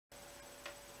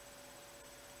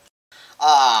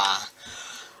Ah.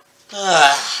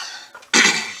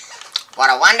 What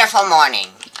a wonderful morning.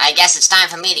 I guess it's time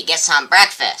for me to get some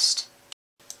breakfast.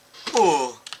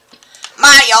 Ooh.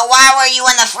 Mario, why were you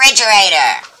in the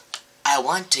refrigerator? I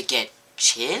want to get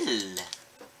chill.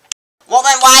 Well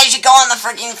then why did you go in the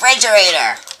freaking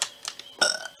refrigerator?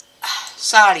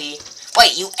 Sorry.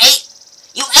 Wait, you ate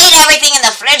everything in the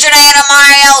refrigerator,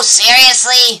 Mario?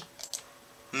 Seriously?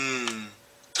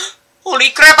 Holy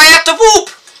crap, I have to poop!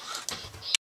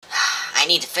 I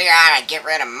need to figure out how to get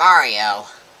rid of Mario.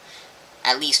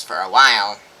 At least for a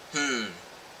while.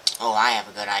 Oh, I have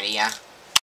a good idea.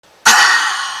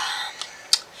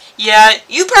 Yeah,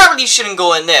 you probably shouldn't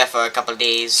go in there for a couple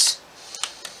days.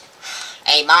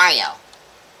 Hey, Mario.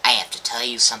 I have to tell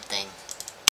you something.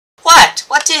 What?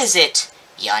 What is it?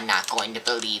 You're not going to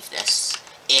believe this.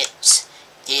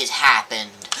 It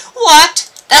happened. What?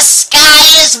 The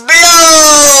sky is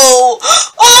blue!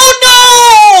 Oh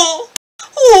no!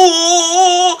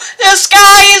 Oh, the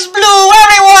sky is blue!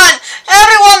 Everyone!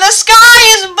 Everyone, the sky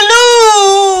is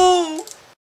blue!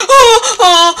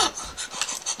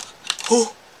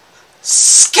 Oh.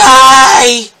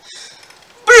 Sky!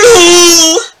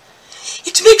 Blue!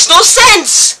 It makes no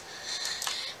sense!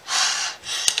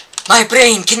 My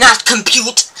brain cannot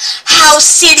compute how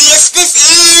serious this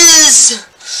is!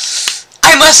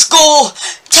 I must go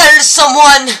tell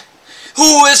someone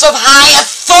who is of high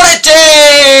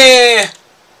authority!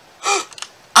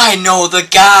 I know the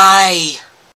guy!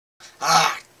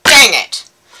 Ah, dang it!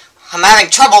 I'm having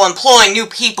trouble employing new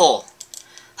people.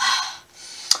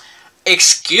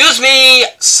 Excuse me,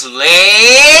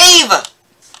 slave!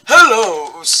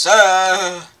 Hello,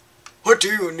 sir. What do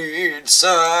you need,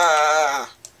 sir?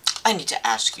 I need to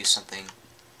ask you something.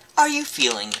 Are you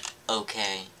feeling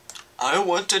okay? I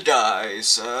want to die,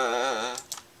 sir.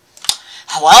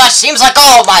 Well, it seems like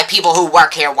all my people who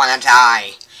work here want to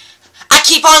die. I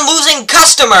keep on losing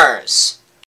customers!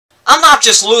 I'm not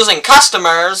just losing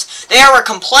customers, they were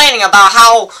complaining about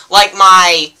how, like,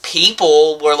 my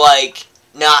people were, like,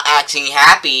 not acting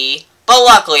happy, but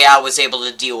luckily I was able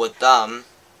to deal with them.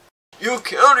 You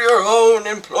killed your own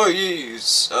employees,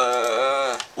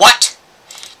 sir. What?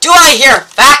 Do I hear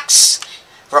facts?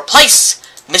 Replace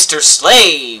Mr.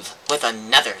 Slave with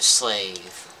another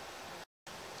slave.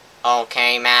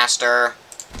 Okay, master.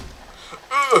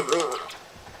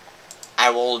 I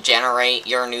will generate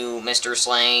your new Mr.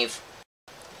 Slave.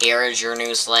 Here is your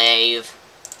new slave.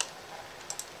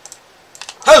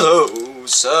 Hello,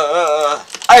 sir.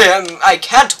 I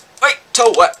can't wait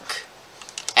to work.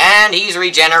 And he's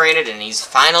regenerated and he's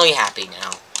finally happy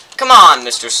now. Come on,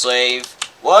 Mr. Slave.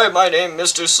 Why my name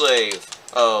Mr. Slave?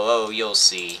 Oh, you'll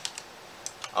see.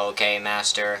 Okay,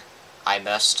 master. I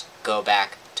must go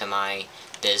back to my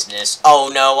business. Oh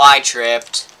no, I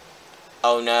tripped.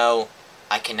 Oh no,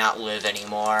 I cannot live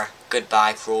anymore.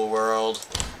 Goodbye, cruel world.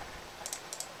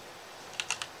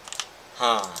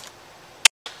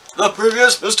 The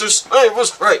previous Mr. Slave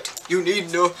was right. You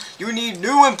need new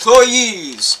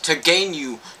employees to gain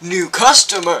you new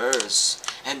customers,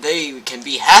 and they can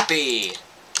be happy.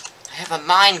 I have a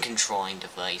mind-controlling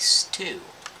device, too.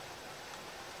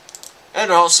 And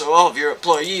also, all of your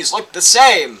employees look the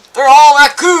same. They're all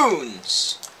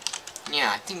raccoons.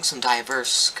 Yeah, I think some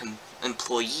diverse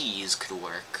employees could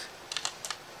work.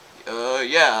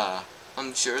 Yeah.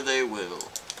 I'm sure they will.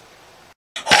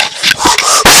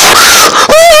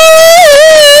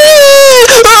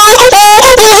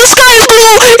 The sky is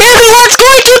blue! Everyone's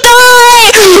going to die!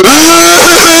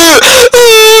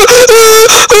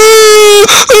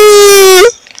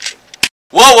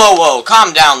 Whoa,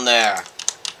 calm down there.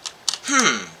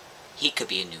 He could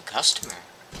be a new customer.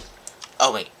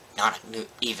 Oh wait, not a new,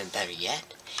 even better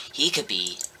yet. He could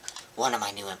be one of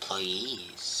my new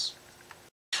employees.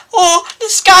 Oh, the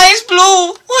sky is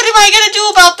blue! What am I gonna do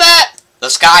about that? The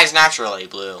sky's naturally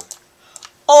blue.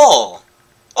 Oh,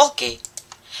 okay.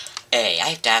 Hey, I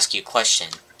have to ask you a question.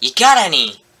 You got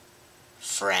any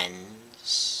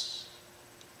friends?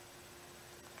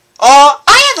 Oh,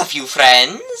 I have a few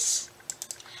friends.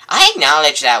 I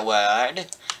acknowledge that word.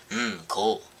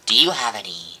 Cool. Do you have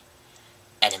any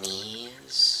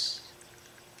enemies?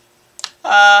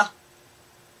 All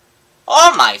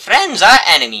my friends are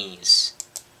enemies.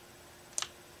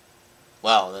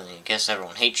 Well, then I guess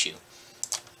everyone hates you.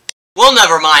 Well,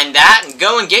 never mind that, and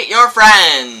go and get your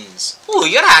friends. Ooh,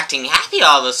 you're acting happy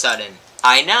all of a sudden.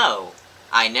 I know.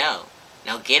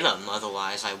 Now get them,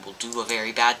 otherwise I will do a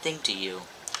very bad thing to you.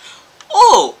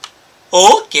 Oh,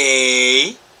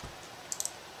 okay.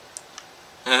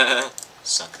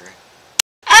 Sucker.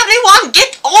 Everyone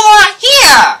get over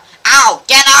here! Ow,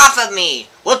 get off of me!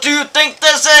 What do you think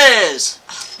this is?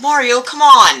 Mario, come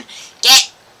on. Get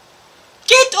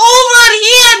Get over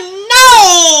here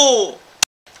now!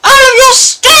 All of you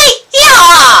stay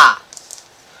here!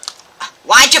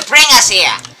 Why'd you bring us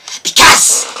here?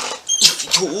 Because if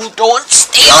you don't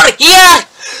stay over here,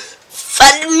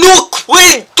 the Nook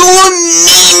will do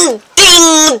mean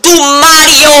thing to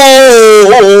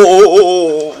Mario!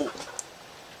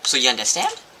 So you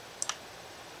understand?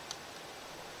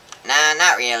 Nah,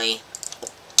 not really.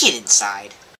 Get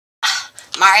inside.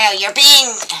 Mario, you're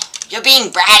being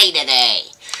bratty today.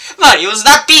 Mario's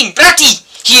not being bratty!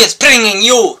 He is bringing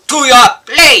you to your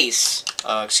place!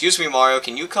 Excuse me, Mario,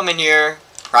 can you come in here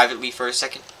privately for a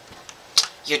second?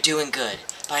 You're doing good,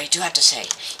 but I do have to say,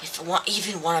 if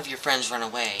even one of your friends run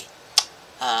away,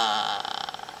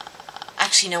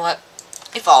 actually, you know what?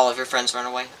 If all of your friends run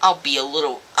away, I'll be a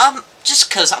little, just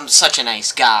 'cause I'm such a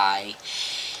nice guy.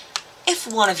 If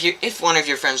one of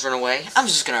your friends run away, I'm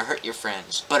just gonna hurt your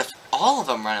friends. But if all of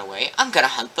them run away, I'm gonna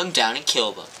hunt them down and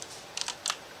kill them.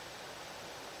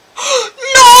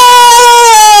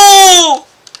 No!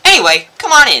 Anyway,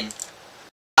 come on in.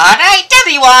 Alright,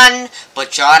 everyone,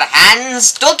 put your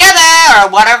hands together, or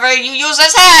whatever you use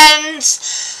as hands,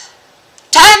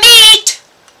 to meet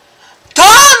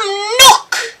Tom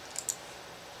Nook!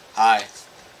 Hi.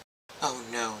 Oh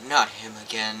no, not him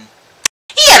again.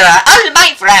 Here are all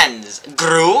my friends.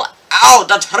 Gru, ow,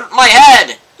 that hurt my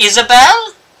head.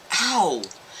 Isabel, ow.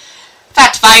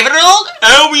 Fat 5-year-old,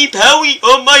 owie powie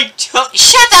on my tongue.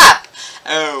 Shut up!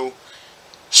 Oh.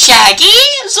 Shaggy,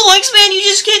 zoinks man, you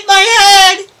just hit my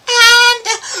head. And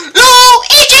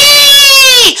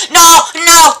Luigi! No!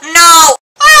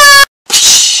 Ah!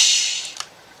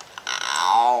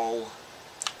 Ow.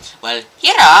 Well,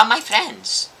 here are my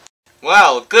friends.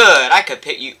 Well, good. I could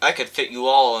fit you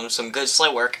all in some good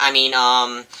sleigh work.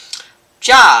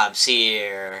 Jobs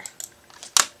here.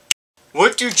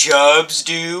 What do jobs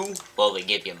do? Well, they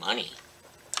give you money.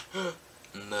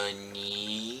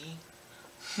 Money?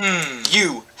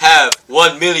 You have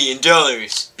 $1 million.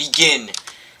 Begin.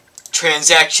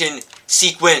 Transaction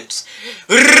sequence.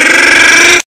 Whoa!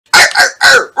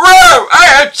 I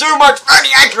had so much money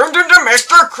I turned into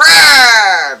Mr.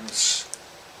 Krabs!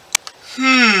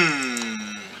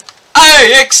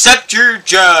 I accept your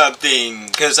job thing,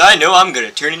 cause I know I'm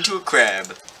gonna turn into a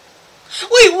crab.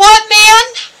 Wait, what,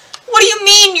 man? What do you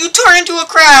mean you turn into a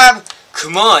crab?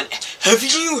 Come on,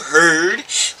 haven't you heard?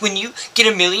 When you get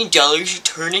 $1 million, you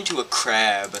turn into a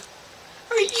crab.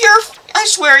 I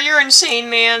swear, you're insane,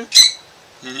 man.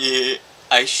 Yeah,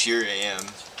 I sure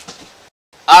am.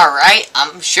 Alright,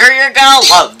 I'm sure you're gonna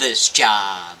love this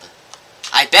job.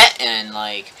 I bet in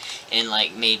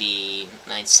maybe,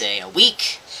 I'd say a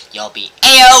week, you'll be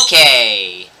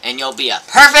A-OK, and you'll be a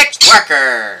perfect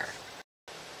worker.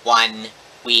 1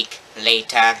 week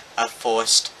later of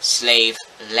forced slave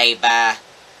labor.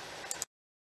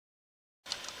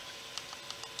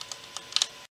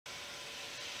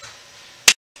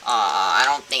 I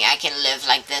don't think I can live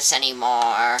like this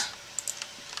anymore.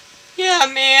 Yeah,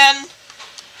 man.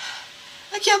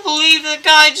 I can't believe the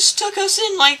guy just took us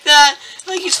in like that.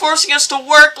 Like he's forcing us to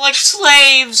work like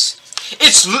slaves.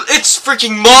 It's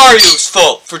freaking Mario's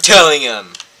fault for telling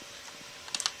him.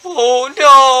 Oh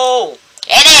no!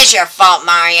 It is your fault,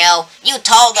 Mario. You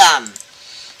told them.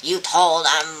 You told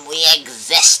them we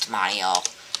exist, Mario.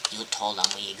 You told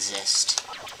them we exist.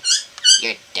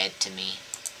 You're dead to me.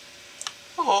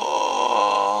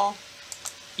 Oh.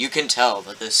 You can tell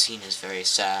that this scene is very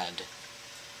sad.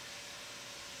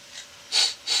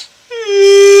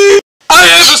 I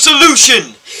have a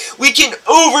solution! We can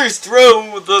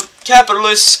overthrow the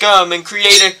capitalist scum and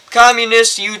create a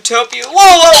communist utopia.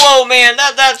 Whoa, man,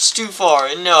 that's too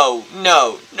far. No,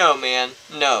 man.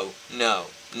 No.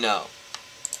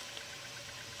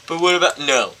 But what about,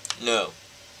 no,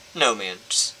 man.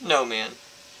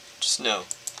 Just no.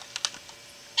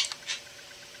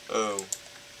 Oh.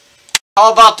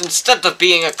 How about instead of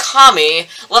being a commie,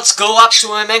 let's go up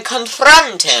to him and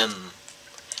confront him?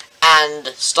 And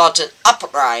start an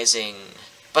uprising.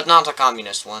 But not a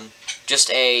communist one. Just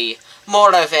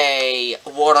more of a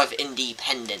war of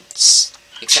independence.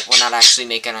 Except we're not actually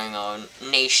making our own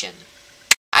nation.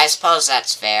 I suppose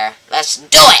that's fair. Let's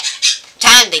do it!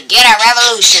 Time to get our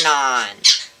revolution on!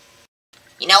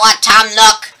 You know what, Tom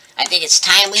Nook? I think it's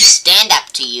time we stand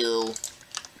up to you.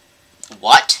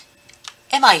 What?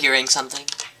 Am I hearing something?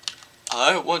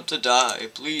 I want to die.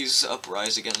 Please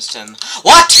uprise against him.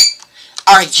 What?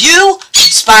 Are you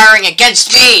conspiring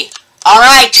against me?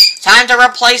 Alright, time to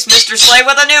replace Mr. Slay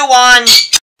with a new one!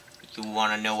 You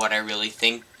wanna know what I really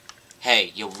think?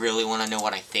 Hey, you really wanna know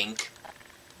what I think?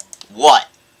 What?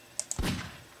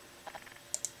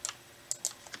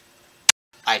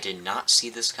 I did not see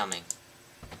this coming.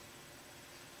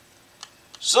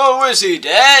 So is he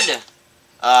dead?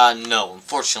 No,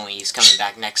 unfortunately he's coming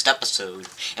back next episode,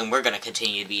 and we're gonna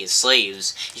continue to be his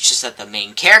slaves. It's just that the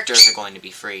main characters are going to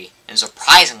be free, and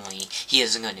surprisingly, he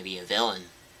isn't going to be a villain.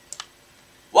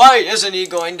 Why isn't he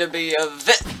going to be a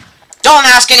Don't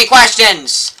ask any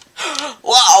questions!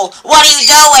 Whoa, what are you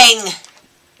doing?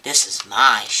 This is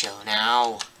my show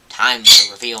now. Time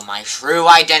to reveal my true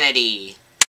identity.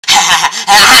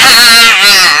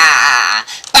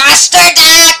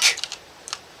 Busterduck!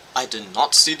 I did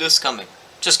not see this coming.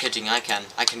 Just kidding, I can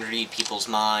read people's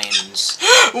minds.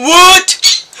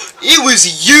 What? It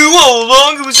was you all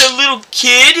along who was a little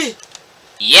kid?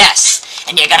 Yes,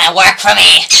 and you're gonna work for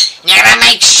me. You're gonna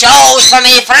make shows for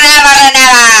me forever and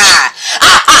ever.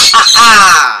 Ah ha ha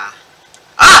ha!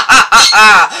 Ah ha ha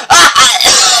ha!